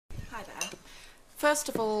Hi there. First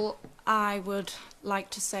of all, I would like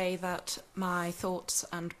to say that my thoughts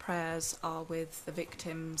and prayers are with the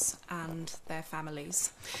victims and their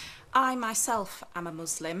families. I myself am a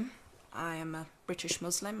Muslim. I am a British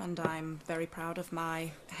Muslim and I'm very proud of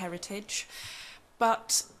my heritage.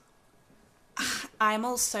 But I am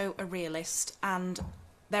also a realist, and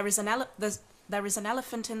there is an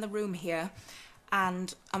elephant in the room here,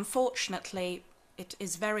 and unfortunately, it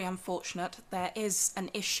is very unfortunate, there is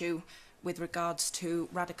an issue with regards to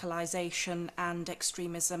radicalisation and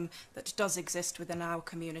extremism that does exist within our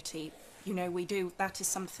community. You know, that is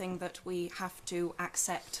something that we have to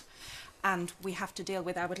accept and we have to deal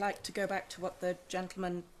with. I would like to go back to what the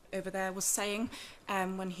gentleman over there was saying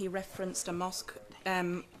when he referenced a mosque.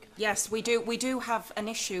 Yes, we do have an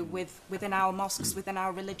issue within our mosques, within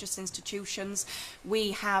our religious institutions.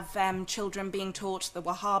 We have children being taught the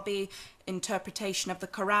Wahhabi interpretation of the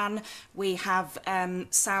Quran. We have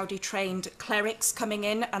Saudi-trained clerics coming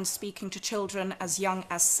in and speaking to children as young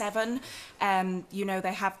as 7. You know,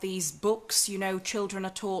 they have these books, you know, children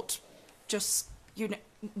are taught just, you know,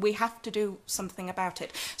 we have to do something about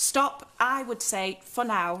it. Stop, I would say, for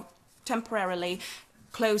now, temporarily,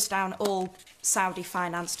 close down all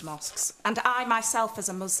Saudi-financed mosques. And I myself, as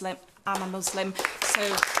a Muslim, I'm a Muslim, so, you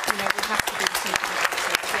know, we have to do something about it.